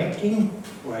correcting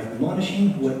or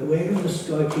admonishing, wherever the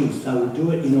scope is, they will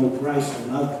do it in all grace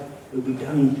and love. It will be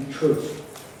done in truth.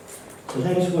 So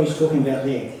that is what he's talking about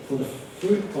there. For the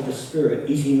fruit of the Spirit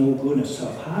is in all goodness. So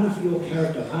a part of your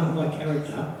character, part of my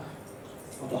character,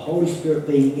 of the Holy Spirit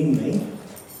being in me,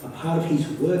 a part of his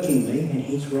work in me and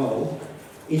his role,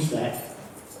 is that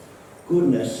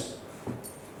goodness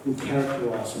will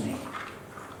characterise me.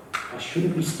 I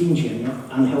shouldn't be stingy and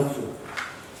not unhelpful.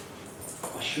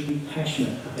 I should be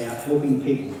passionate about helping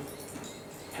people,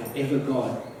 however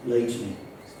God leads me.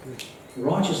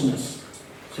 Righteousness.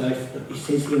 So it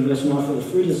says here in verse 9, for the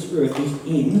fruit of the Spirit is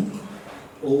in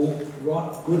all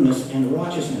goodness and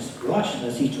righteousness.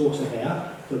 Righteousness, he talks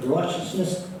about, the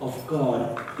righteousness of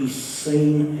God is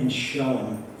seen and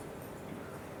shown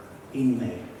in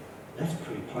me. That's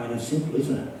pretty plain and simple,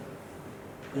 isn't it?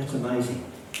 That's amazing.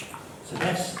 So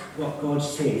that's what God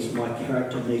says my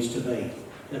character needs to be.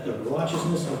 That the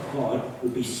righteousness of God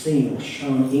would be seen or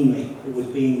shown in me. It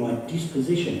would be in my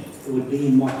disposition. It would be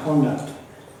in my conduct.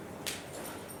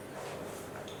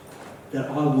 That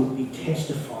I would be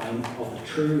testifying of the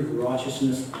true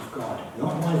righteousness of God.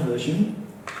 Not my version,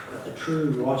 but the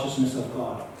true righteousness of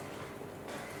God.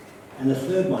 And the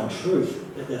third one,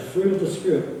 truth. That the fruit of the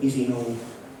Spirit is in all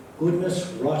goodness,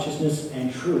 righteousness,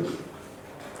 and truth.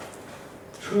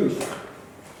 Truth.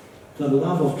 The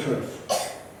love of truth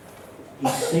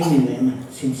is seen in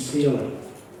them sincerely.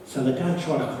 So they don't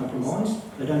try to compromise.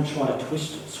 They don't try to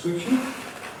twist Scripture.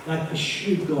 They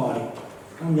pursue God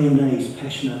on their knees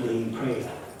passionately in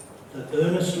prayer. They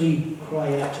earnestly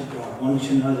cry out to God, wanting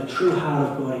to know the true heart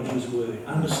of God in his word,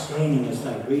 understanding as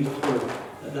they read through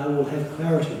that they will have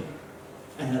clarity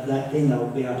and that then they will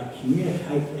be able to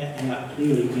communicate that out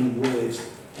clearly in words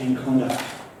and conduct.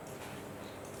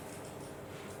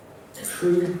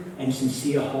 True and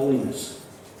sincere holiness.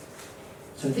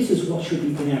 So this is what should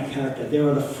be in our character. There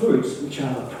are the fruits, which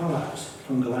are the products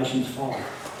from Galatians 5.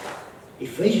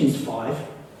 Ephesians 5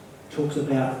 talks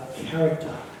about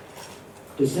character.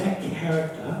 Does that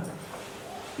character,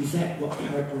 is that what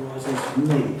characterises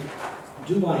me?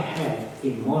 Do I have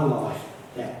in my life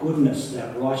that goodness,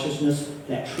 that righteousness,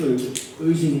 that truth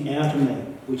oozing out of me,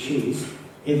 which is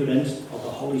evidence of the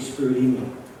Holy Spirit in me?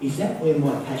 Is that where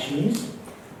my passion is?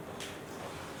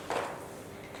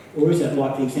 Or is it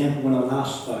like the example when I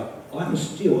last spoke? I can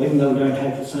still, even though we don't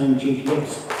have the same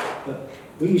GPS, but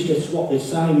we used to swap the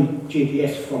same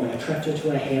GPS from our tractor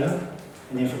to our header,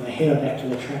 and then from our header back to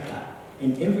the tractor.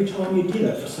 And every time you did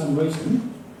it, for some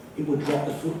reason, it would drop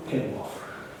the foot pedal off.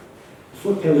 The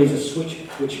foot pedal is a switch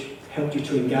which helped you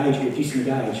to engage or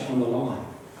disengage on the line.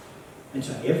 And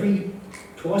so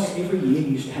twice every year, you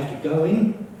used to have to go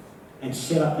in and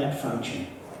set up that function.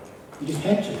 You just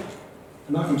had to.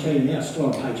 And I can tell you now, it's still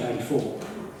on page 84.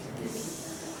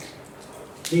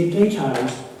 They're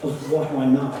details of what I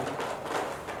know.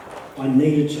 I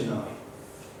needed to know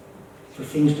for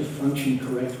things to function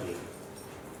correctly.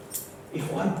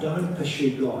 If I don't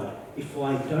pursue God, if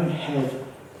I don't have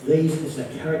these as a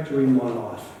character in my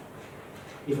life,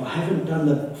 if I haven't done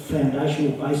the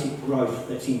foundational basic growth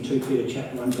that's in 2 Peter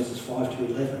chapter 1 verses 5 to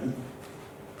 11,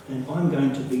 then I'm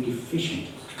going to be deficient,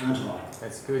 aren't I?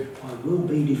 That's good. I will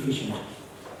be deficient.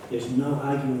 There's no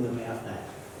arguing about that.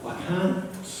 I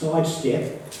can't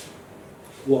sidestep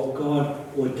what God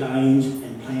ordains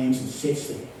and plans and sets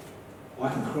there. I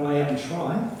can cry out and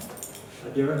try,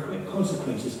 but there are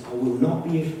consequences. I will not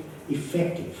be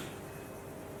effective.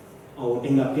 I will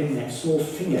end up getting that sore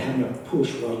finger having a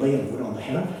push, what Liam would on the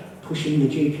header, pushing the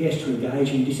GPS to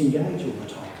engage and disengage all the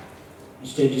time.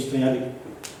 Instead of just being able to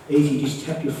easy just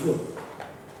tap your foot.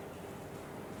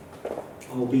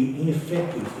 I'll be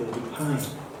ineffective, there will be pain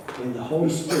when the Holy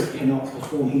Spirit cannot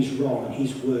perform his role and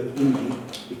his work in me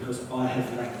because I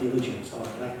have lacked diligence,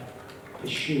 I've lacked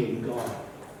pursuing God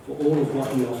for all of what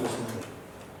he offers me.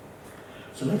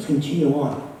 So let's continue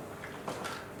on.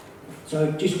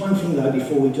 So just one thing though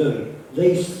before we do.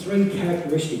 These three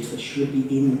characteristics that should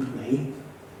be in me,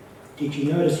 did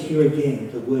you notice here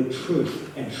again the word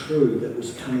truth and true that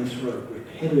was coming through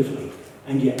repetitively?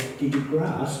 And yet, did you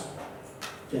grasp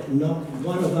that not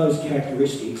one of those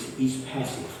characteristics is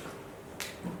passive?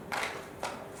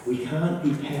 We can't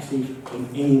be passive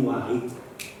in any way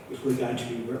if we're going to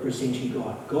be representing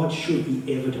God. God should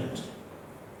be evident.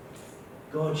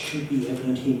 God should be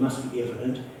evident, he must be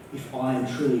evident if I am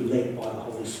truly led by the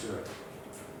Holy Spirit.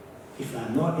 If they're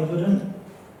not evident,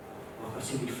 like I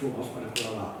said before, I've got to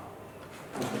grow up.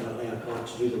 I've got to allow God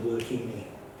to do the work in me.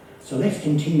 So let's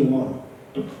continue on.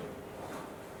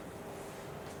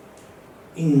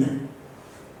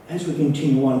 As we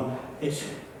continue on, it's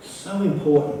so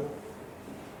important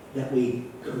that we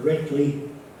correctly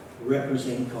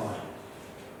represent God.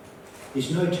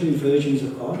 There's no two versions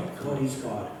of God. God is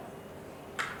God.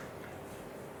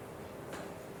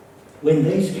 When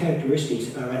these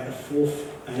characteristics are at our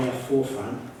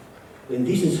forefront, when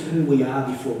this is who we are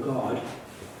before God,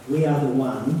 we are the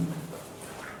one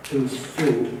who is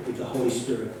filled with the Holy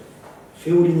Spirit.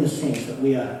 Filled in the sense that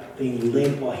we are being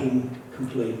led by him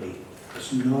completely.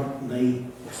 It's not me,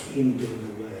 it's him doing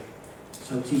the work.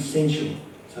 So it's essential.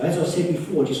 So as I said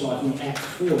before, just like in Acts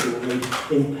 4, we read,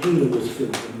 then Peter was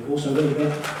filled. And we also read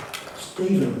about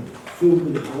Stephen filled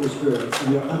with the Holy Spirit.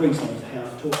 And there are other examples of how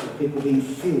it talks about people being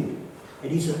filled.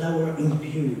 It is that they were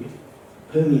imbued,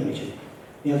 permeated.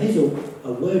 Now there's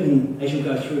a word in, as you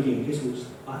go through the epistles,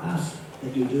 I ask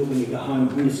that you do it when you go home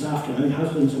this afternoon,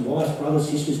 husbands and wives, brothers,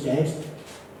 sisters, dads,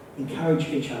 encourage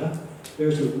each other. There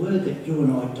is a word that you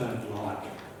and I don't like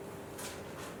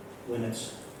when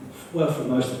it's, well, for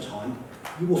most of the time.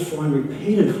 You will find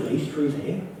repeatedly through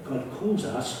there, God calls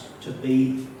us to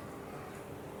be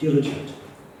diligent.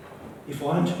 If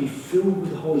I am to be filled with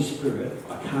the Holy Spirit,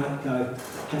 I can't go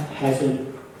haphazard,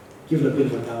 give it a bit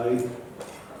of a go.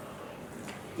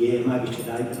 Yeah, maybe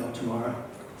today, but not tomorrow.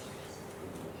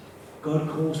 God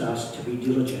calls us to be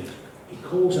diligent. He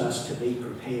calls us to be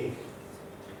prepared.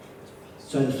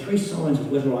 So the three signs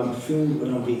of whether I'm filled,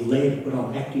 whether I'm being led, whether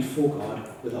I'm active for God,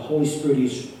 whether the Holy Spirit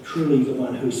is truly the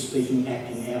one who is speaking,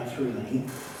 acting out through me.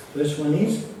 First one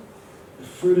is the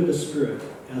fruit of the Spirit.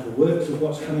 Now the works of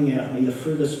what's coming out of me, the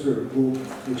fruit of the Spirit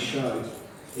will show.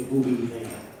 It will be there.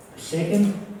 The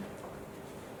second,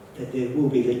 that there will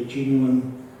be the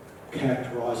genuine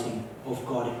characterising of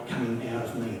God coming out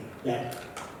of me. That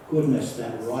goodness,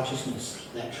 that righteousness,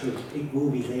 that truth, it will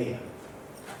be there.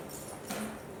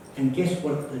 And guess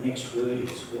what the next word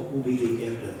is? What will be the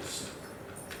evidence?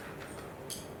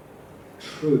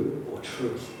 True or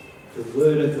truth. The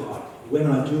word of God. When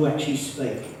I do actually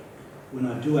speak, when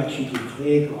I do actually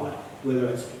declare God, whether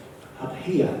it's up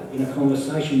here in a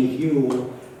conversation with you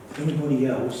or anybody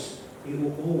else, it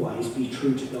will always be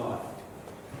true to God.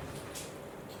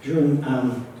 During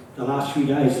the last few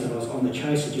days that I was on the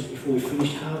chaser just before we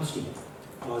finished harvesting,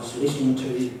 I was listening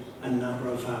to a number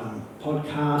of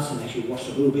podcasts and actually watched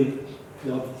a little bit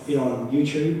on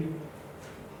YouTube.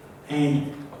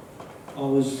 And I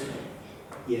was,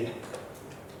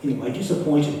 anyway,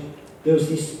 disappointed. There was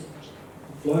this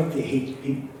bloke there,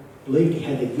 he believed he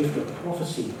had the gift of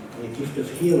prophecy and the gift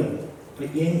of healing.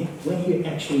 But then when he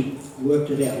actually worked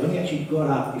it out, when he actually got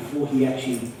up before he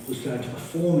actually was going to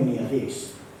perform any of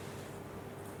this,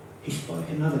 he spoke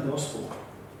another gospel.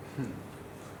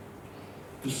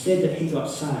 He said that he got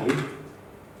saved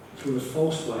through a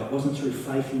false way. It wasn't through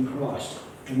faith in Christ.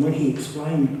 And when he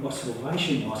explained what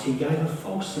salvation was, he gave a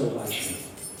false salvation.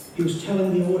 He was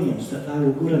telling the audience that they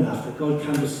were good enough, that God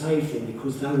came to save them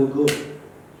because they were good.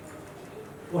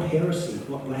 What heresy,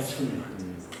 what blasphemy.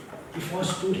 If I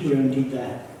stood here and did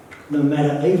that, no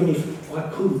matter, even if I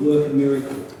could work a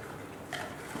miracle,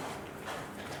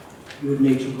 you would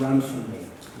need to run from me.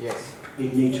 Yes.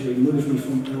 You'd need to remove me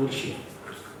from eldership.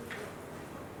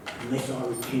 Unless I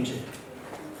repented.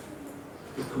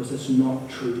 Because it's not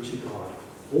true to God.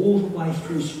 All the way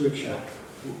through Scripture,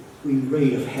 we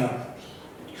read of how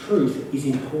truth is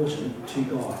important to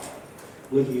God.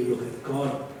 Whether you look at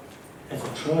God as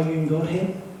a triune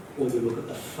Godhead, or you look at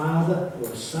the Father, or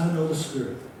the Son, or the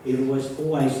Spirit, it was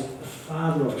always the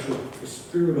Father of truth, the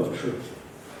Spirit of truth,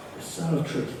 the Son of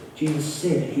truth. Jesus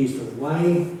said he is the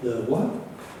way, the what?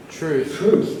 Truth.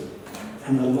 Truth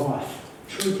and the life.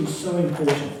 Truth is so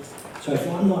important. So if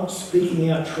I'm not speaking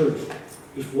out truth,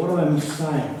 if what I'm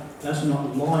saying does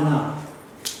not line up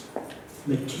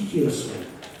meticulously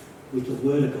with the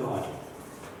Word of God,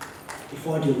 if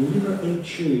I deliberately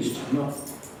choose to not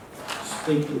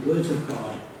speak the words of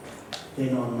God,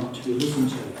 then I'm not to be listened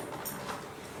to.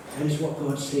 That is what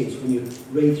God says when you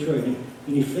read through.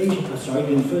 In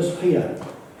 1 Peter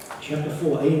chapter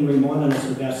 4, Ian reminded us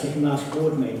of our second last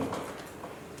board meeting.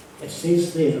 It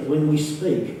says there that when we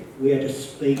speak, we are to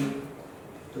speak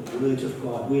the words of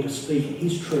God. We are to speak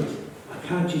His truth. I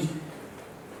can't just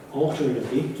alter it a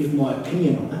bit, give my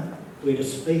opinion on it. We are to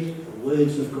speak the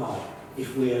words of God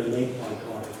if we are led by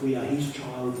God, if we are His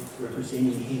child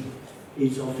representing Him.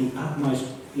 It is of the utmost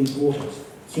importance.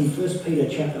 It's in 1 Peter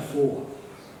chapter 4.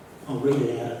 I'll read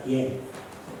it out at the end.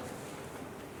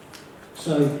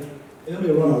 So,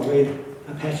 earlier on I read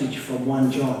a passage from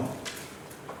 1 John.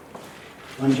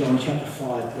 1 John chapter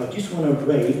 5, but I just want to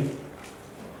read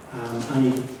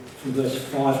only from verse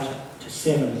 5 to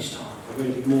 7 this time. I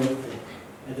read a bit more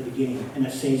at the beginning, and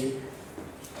it says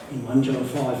in 1 John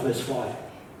 5 verse 5,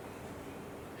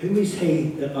 "Who is he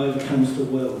that overcomes the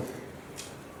world?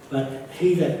 But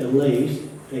he that believes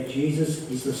that Jesus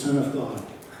is the Son of God.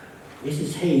 This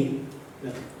is he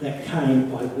that came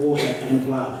by water and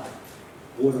blood."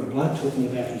 Water and blood, talking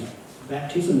about his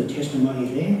baptism, the testimony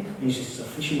there, and his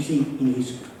sufficiency in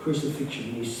his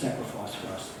crucifixion, his sacrifice for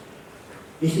us.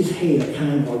 This is he that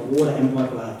came by water and by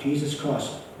blood, Jesus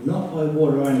Christ, not by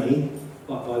water only,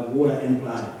 but by water and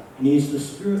blood. And he is the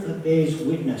Spirit that bears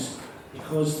witness,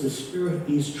 because the Spirit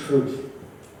is truth.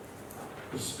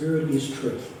 The Spirit is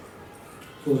truth.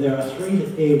 For there are three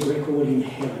that bear record in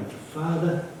heaven, the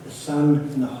Father, the Son,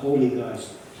 and the Holy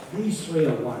Ghost. These three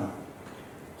are one.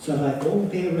 So they all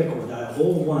bear record, they are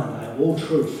all one, they are all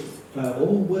truth. They are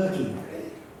all working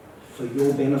for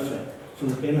your benefit, for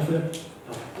the benefit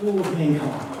of all of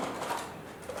mankind.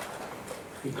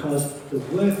 Because the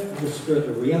work of the Spirit,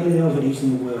 the reality of it is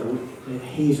in the world, that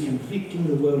He is convicting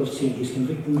the world of sin, He's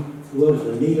convicting the world of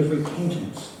the need of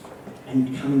repentance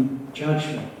and coming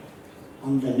judgment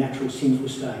on the natural sinful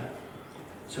state.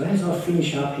 So as I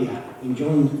finish up here, in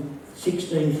John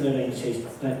 16:13 says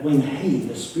that when He,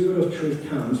 the Spirit of truth,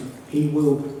 comes, He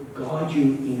will guide you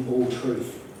in all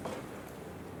truth.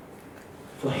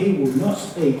 For He will not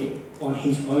speak on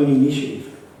His own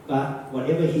initiative, but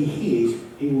whatever He hears,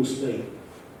 He will speak.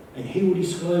 And He will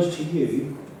disclose to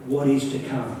you what is to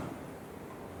come.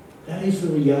 That is the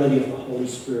reality of the Holy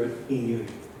Spirit in you.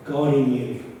 God in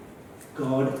you.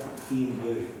 God in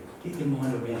you. Get your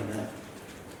mind around that.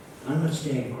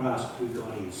 Understand, grasp who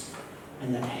God is.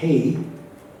 And that He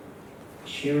is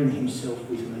sharing Himself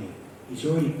with me. He's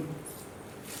already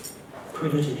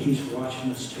credited His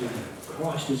righteousness to me.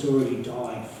 Christ has already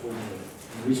died for me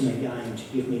and risen again to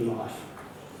give me life.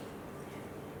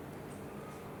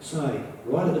 So,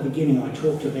 right at the beginning I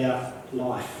talked about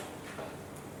life.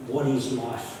 What is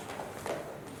life?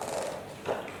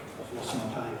 I've lost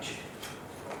my page.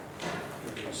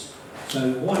 There it is.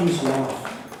 So, what is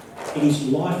life? It is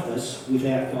lifeless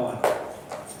without God.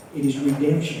 It is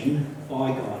redemption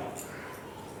by God.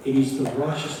 It is the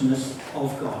righteousness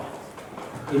of God.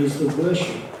 It is the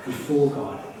worship before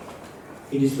God.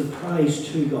 It is the praise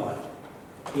to God.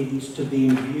 It is to be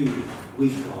imbued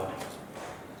with God.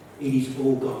 It is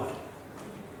all God.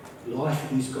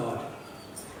 Life is God.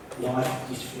 Life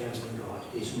is found in God.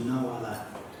 There's no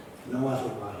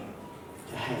other way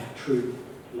to have true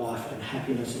life and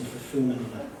happiness and fulfillment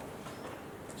in it.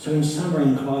 So in summary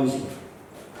and closing,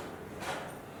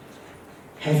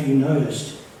 have you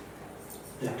noticed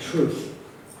that truth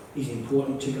is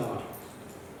important to God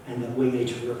and that we need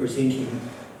to represent Him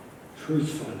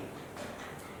truthfully?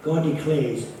 God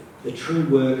declares the true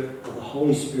work of the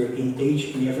Holy Spirit in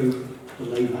each and every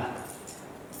believer,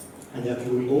 and that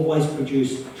we will always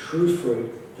produce true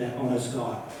fruit that honours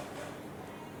God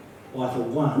by the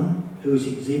one who is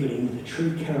exhibiting the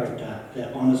true character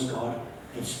that honours God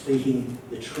and speaking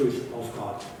the truth of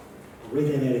God. I'll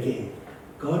read that out again.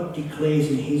 God declares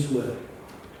in His word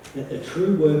that the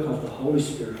true work of the Holy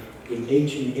Spirit in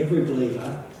each and every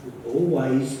believer will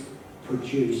always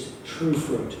produce true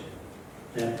fruit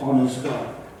that honours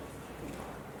God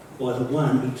by the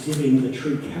one exhibiting the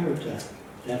true character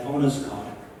that honours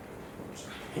God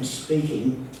and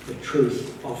speaking the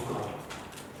truth of God.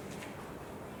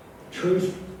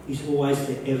 Truth is always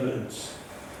the evidence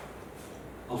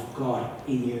of God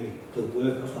in you, the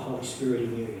work of the Holy Spirit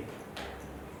in you.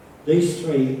 These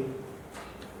three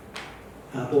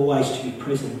are always to be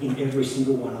present in every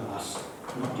single one of us.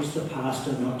 Not just the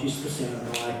pastor, not just the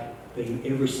sound guy, but in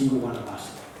every single one of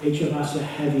us. Each of us are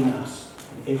having us,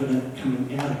 and evident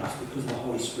coming out of us because of the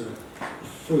Holy Spirit.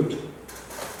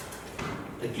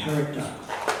 The the character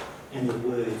and the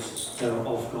words that are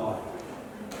of God.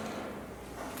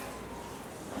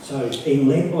 So being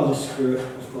led by the Spirit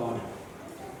of God.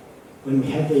 When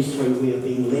we have these three, we are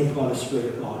being led by the Spirit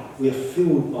of God. We are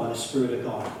filled by the Spirit of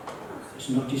God. It's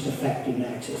not just a fact in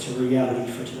Acts, it's a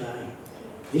reality for today.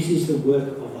 This is the work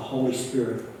of the Holy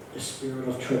Spirit, the Spirit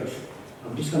of truth.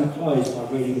 I'm just going to close by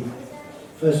reading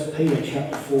 1 Peter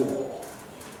chapter 4,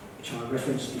 which I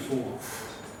referenced before.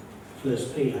 1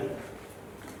 Peter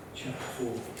chapter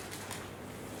 4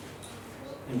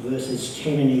 and verses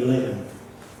 10 and 11.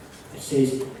 It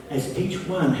says, as each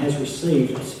one has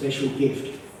received a special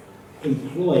gift,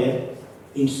 employ it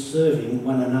in serving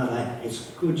one another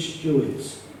as good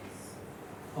stewards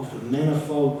of the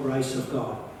manifold grace of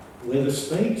God. Whoever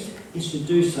speaks is to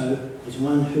do so as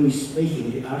one who is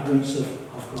speaking the utterance of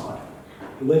God.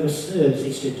 Whoever serves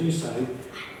is to do so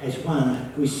as one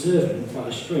who is serving by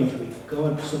the strength which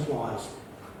God supplies,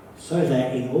 so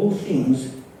that in all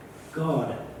things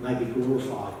God may be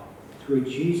glorified through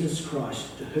Jesus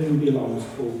Christ, to whom belongs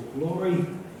all glory,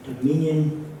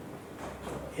 dominion,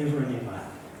 forever and ever.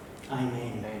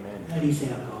 Amen. Amen. That is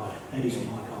our God. That is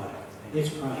my God. Let's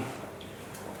pray.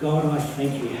 God, I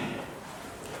thank you.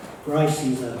 Grace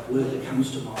is a word that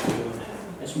comes to mind, Lord.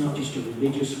 It's not just a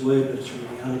religious word, but it's a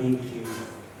reality with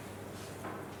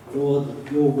you.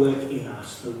 Lord, your work in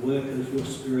us, the work of your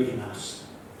Spirit in us,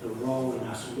 the role in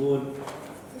us. Lord,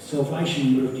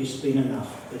 salvation would have just been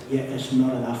enough, but yet that's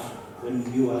not enough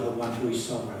when you are the one who is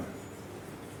sovereign.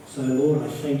 So, Lord, I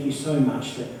thank you so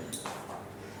much that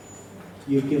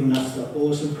you've given us the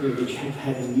awesome privilege of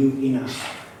having you in us,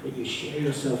 that you share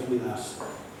yourself with us,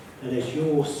 that as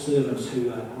your servants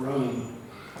who are growing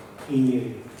in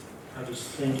you, I just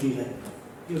thank you that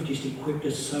you've just equipped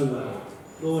us so well.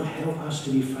 Lord, help us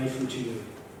to be faithful to you.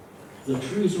 The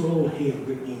truths are all here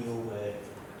written in your word,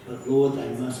 but Lord, they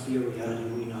must be a reality,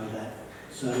 we know that.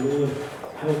 So Lord,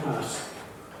 help us.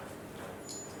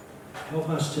 Help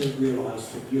us to realise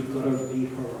that you've got to be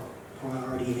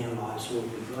priority in our lives, Lord.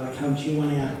 We've got to come to you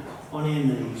on our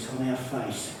knees, on our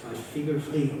face, both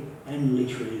figuratively and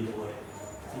literally, Lord,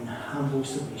 in humble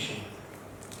submission,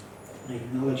 and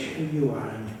acknowledge who you are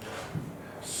and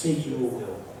seek your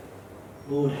will.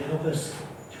 Lord, help us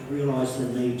to realise the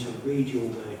need to read your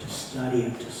word, to study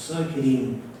it, to soak it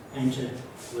in, and to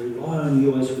rely on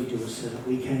you as we do it, so that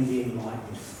we can be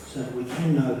enlightened, so that we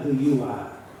can know who you are,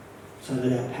 so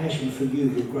that our passion for you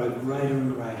will grow greater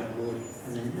and greater, Lord,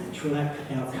 and the natural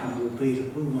outcome will be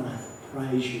that we'll want to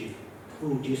praise you.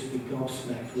 We'll just be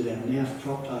gobsmacked with our mouth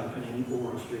dropped open in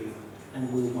awe of you,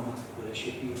 and we'll want to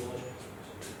worship you, Lord.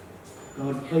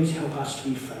 God, please help us to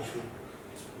be faithful.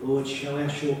 Lord, show our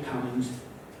shortcomings,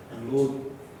 and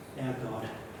Lord, our God,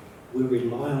 we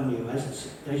rely on you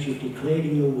as you've declared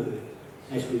in your word,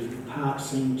 as we've in part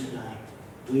seen today.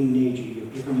 We need you.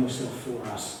 You've given yourself for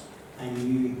us, and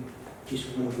you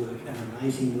just want to work an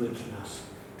amazing work in us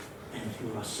and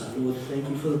through us. So Lord, thank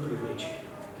you for the privilege,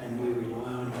 and we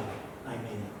rely on you.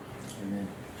 Amen. Amen.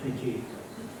 Thank you.